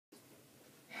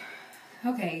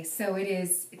Okay, so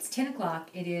it's 10 o'clock.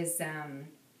 It is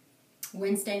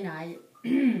Wednesday night.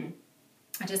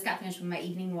 I just got finished with my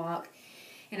evening walk,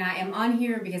 and I am on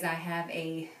here because I have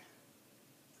a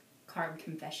carb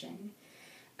confession.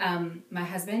 My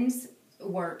husband's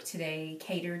work today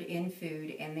catered in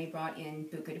food, and they brought in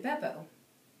buca de beppo.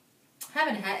 I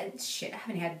haven't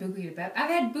had buca de beppo. I've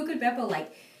had buca de beppo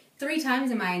like 3 times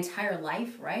in my entire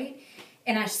life, right?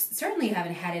 And I certainly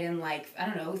haven't had it in like, I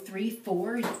don't know, 3,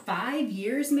 4, 5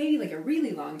 years maybe, like a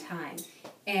really long time.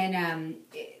 And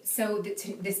so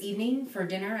this evening for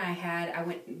dinner I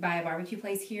went by a barbecue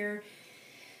place here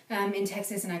in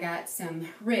Texas, and I got some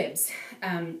ribs,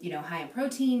 high in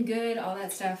protein, good, all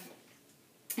that stuff.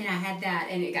 And I had that,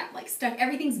 and it got like stuck.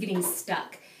 Everything's getting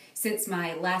stuck since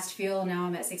my last fill. Now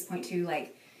I'm at 6.2.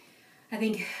 Like, I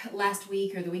think last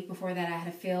week or the week before that I had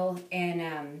a fill,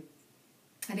 and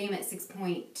I think I'm at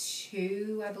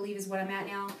 6.2, I believe is what I'm at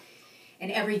now.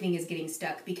 And everything is getting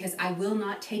stuck because I will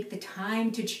not take the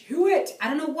time to chew it. I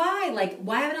don't know why. Like,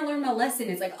 why haven't I learned my lesson?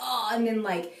 It's like, and then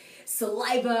like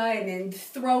saliva, and then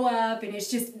throw up, and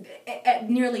it's just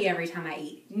nearly every time I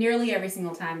eat. Nearly every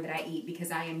single time that I eat,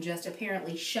 because I am just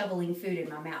apparently shoveling food in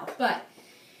my mouth. But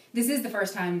this is the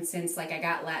first time since like I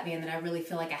got lap band that I really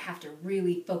feel like I have to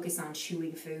really focus on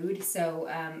chewing food. So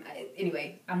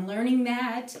anyway, I'm learning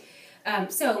that.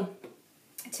 So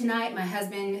tonight my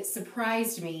husband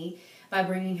surprised me by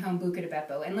bringing home buca de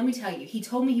beppo. And let me tell you, he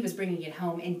told me he was bringing it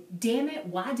home, and damn it,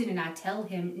 why didn't I tell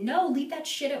him, no, leave that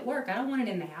shit at work. I don't want it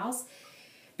in the house.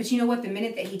 But you know what? The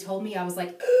minute that he told me, I was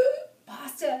like,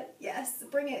 pasta, yes,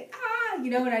 bring it.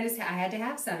 And I had to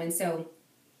have some. And so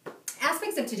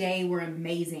aspects of today were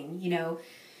amazing,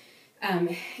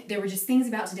 There were just things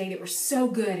about today that were so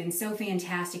good and so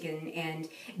fantastic, and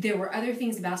there were other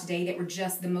things about today that were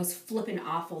just the most flippin'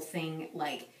 awful thing,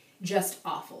 like, just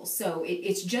awful. So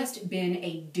it's just been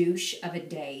a douche of a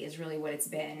day is really what it's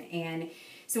been. And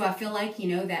so I feel like,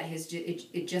 that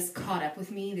it just caught up with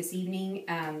me this evening.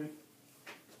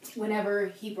 Whenever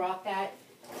he brought that,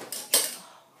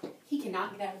 he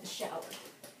cannot get out of the shower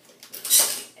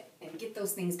and get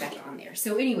those things back on there.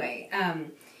 So anyway,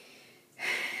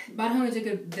 brought home the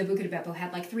buca de beppo,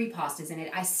 had like 3 pastas in it.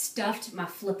 I stuffed my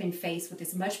flippin' face with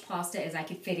as much pasta as I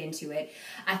could fit into it.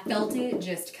 I felt it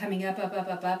just coming up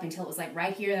until it was like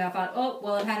right here. And I thought, oh,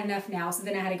 well, I've had enough now. So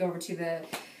then I had to go over to the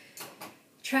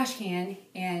trash can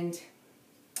and,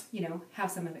 have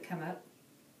some of it come up,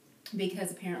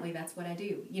 because apparently that's what I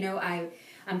do.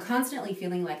 I'm constantly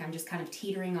feeling like I'm just kind of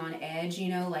teetering on edge,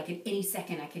 like at any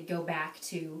second I could go back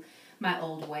to my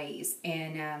old ways.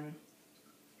 And,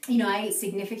 I eat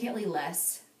significantly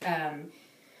less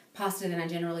pasta than I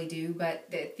generally do, but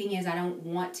the thing is, I don't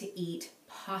want to eat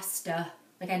pasta.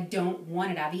 Like, I don't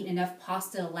want it. I've eaten enough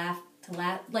pasta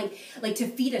to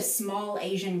feed a small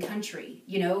Asian country,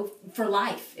 for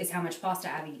life is how much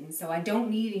pasta I've eaten. So I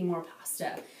don't need any more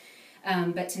pasta.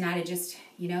 But tonight I just,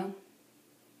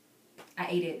 I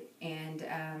ate it, and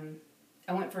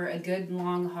I went for a good,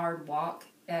 long, hard walk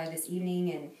this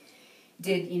evening, and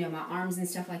did, my arms and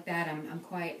stuff like that. I'm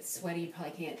quite sweaty. You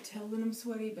probably can't tell that I'm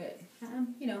sweaty, but,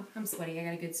 I'm sweaty. I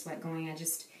got a good sweat going.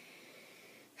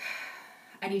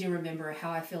 I need to remember how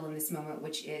I feel in this moment,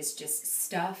 which is just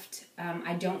stuffed.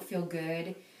 I don't feel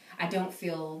good. I don't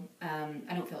feel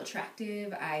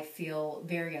attractive. I feel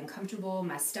very uncomfortable.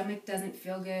 My stomach doesn't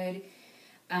feel good.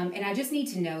 And I just need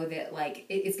to know that, like,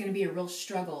 it's going to be a real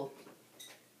struggle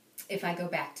if I go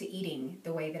back to eating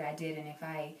the way that I did, and if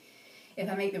I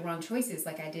make the wrong choices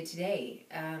like I did today.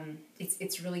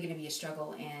 It's really going to be a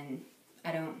struggle, and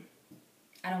I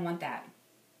don't want that.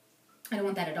 I don't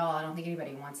want that at all. I don't think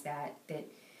anybody wants that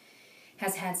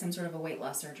has had some sort of a weight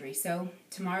loss surgery. So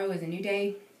tomorrow is a new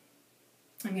day.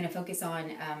 I'm going to focus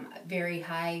on very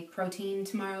high protein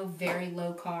tomorrow, very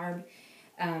low carb.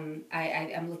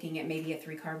 I'm looking at maybe a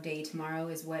 3 carb day tomorrow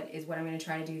is what I'm going to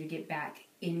try to do to get back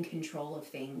in control of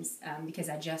things, because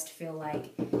I just feel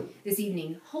like this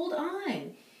evening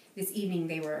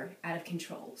they were out of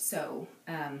control. So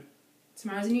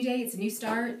tomorrow's a new day. It's a new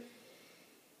start.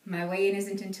 My weigh-in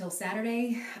isn't until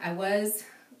Saturday. I was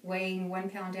weighing 1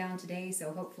 pound down today,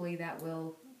 so hopefully that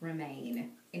will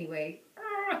remain. Anyway,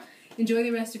 enjoy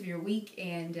the rest of your week,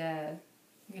 and I'm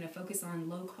going to focus on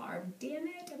low carb. Damn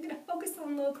it, I'm going to focus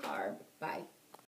on low carb. Bye.